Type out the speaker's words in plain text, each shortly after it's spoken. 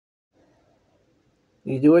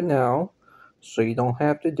You do it now so you don't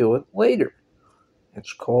have to do it later.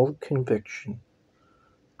 It's called conviction.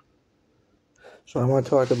 So I want to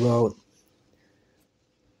talk about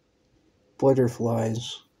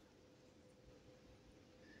butterflies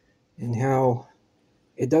and how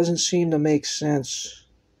it doesn't seem to make sense.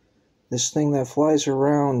 This thing that flies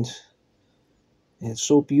around, and it's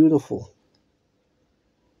so beautiful.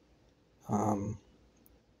 Um,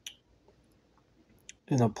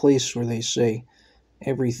 in a place where they say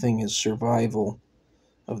everything is survival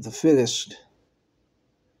of the fittest,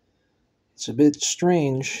 it's a bit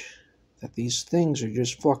strange that these things are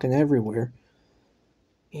just fucking everywhere.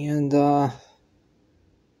 And you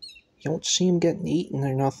don't see them getting eaten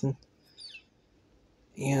or nothing.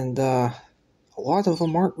 And a lot of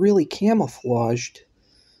them aren't really camouflaged,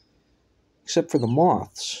 except for the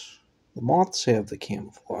moths. The moths have the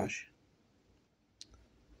camouflage.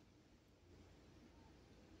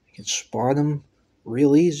 You can spot them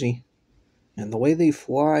real easy. And the way they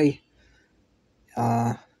fly,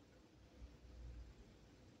 uh,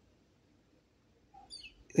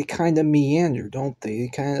 they kind of meander, don't they? They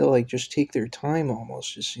kind of like just take their time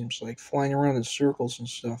almost, it seems like, flying around in circles and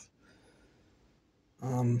stuff.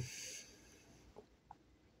 Um,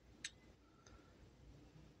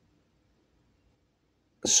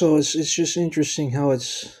 so it's just interesting how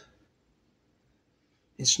it's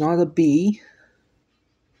not a bee.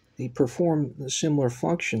 They perform similar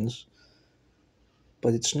functions,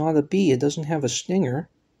 but it's not a bee. It doesn't have a stinger.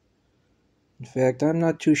 In fact, I'm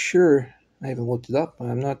not too sure. I haven't looked it up, but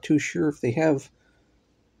I'm not too sure if they have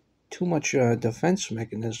too much defense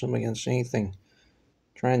mechanism against anything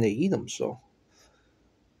trying to eat them. So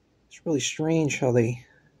it's really strange how they're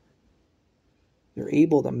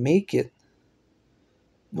able to make it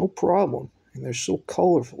no problem, and they're so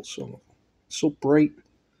colorful. So bright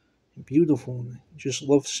and beautiful. And I just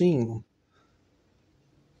love seeing them.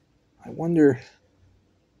 I wonder,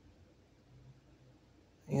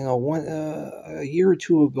 a year or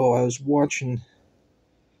two ago, I was watching,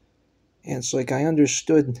 and it's like I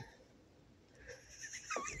understood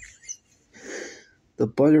the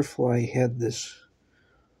butterfly had this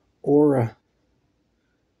aura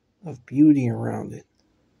of beauty around it,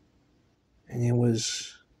 and it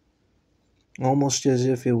was almost as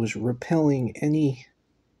if it was repelling any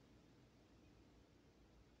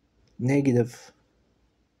negative.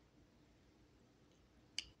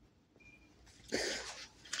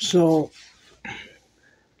 So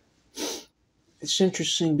it's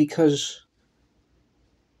interesting because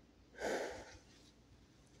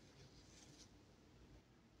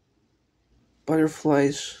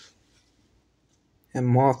butterflies and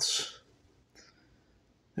moths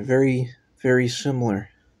are very, very similar.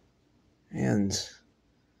 And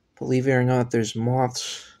believe it or not, there's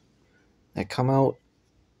moths that come out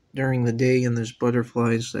during the day, and there's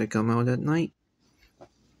butterflies that come out at night.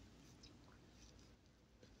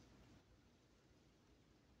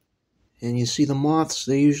 And you see the moths,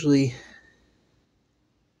 they usually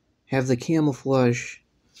have the camouflage,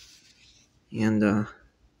 and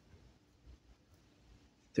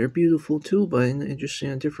they're beautiful too, but just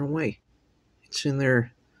in a different way. It's in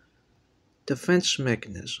their defense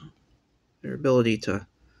mechanism, their ability to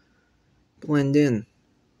blend in,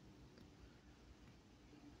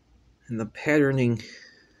 and the patterning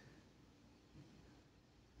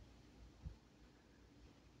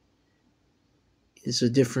is a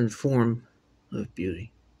different form of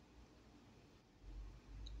beauty.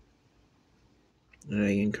 And I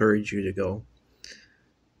encourage you to go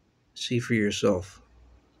see for yourself.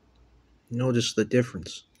 Notice the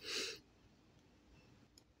difference.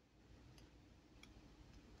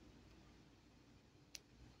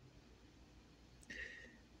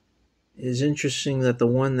 It is interesting that the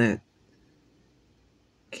one that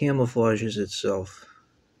camouflages itself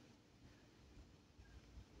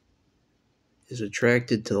is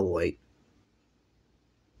attracted to the light,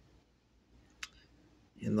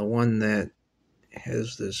 and the one that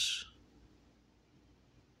has this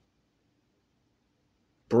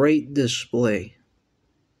bright display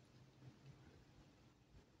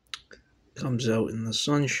comes out in the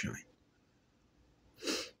sunshine.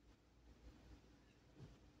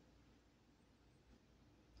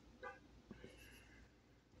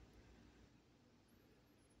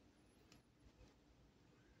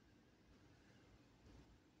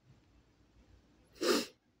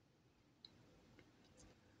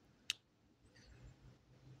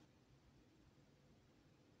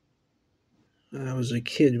 When I was a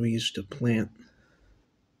kid, we used to plant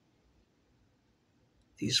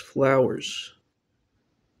these flowers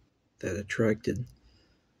that attracted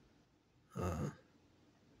uh,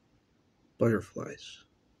 butterflies,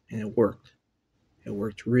 and it worked. It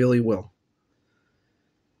worked really well.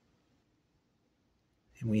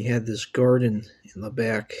 And we had this garden in the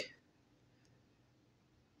back,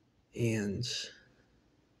 and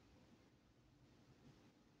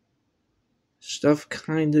stuff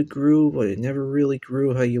kind of grew, but it never really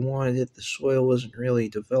grew how you wanted it. The soil wasn't really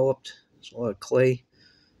developed. There's a lot of clay.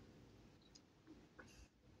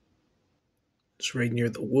 It's right near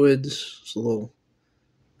the woods. It's a little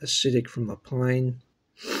acidic from the pine.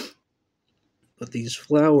 But these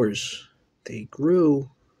flowers, they grew,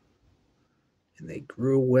 and they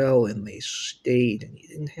grew well, and they stayed, and you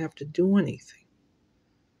didn't have to do anything.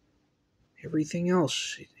 Everything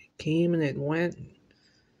else, it came and it went. And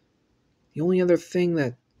the only other thing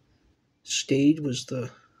that stayed was the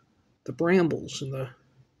brambles and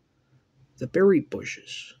the berry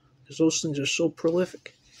bushes, because those things are so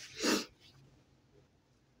prolific.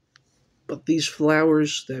 But these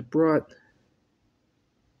flowers that brought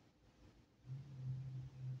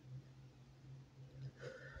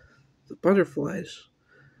the butterflies,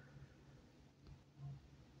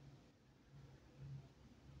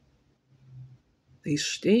 they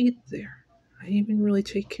stayed there. I didn't even really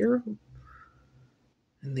take care of them.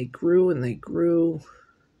 And they grew and they grew.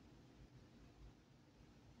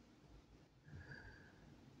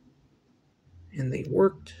 And they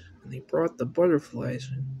worked and they brought the butterflies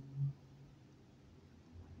in.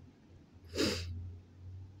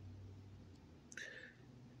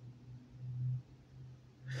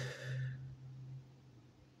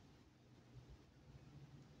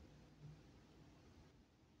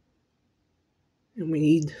 And we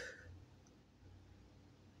need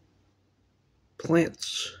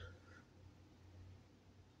plants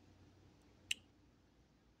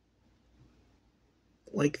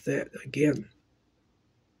like that again.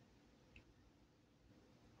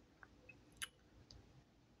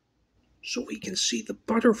 So we can see the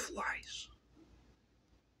butterflies.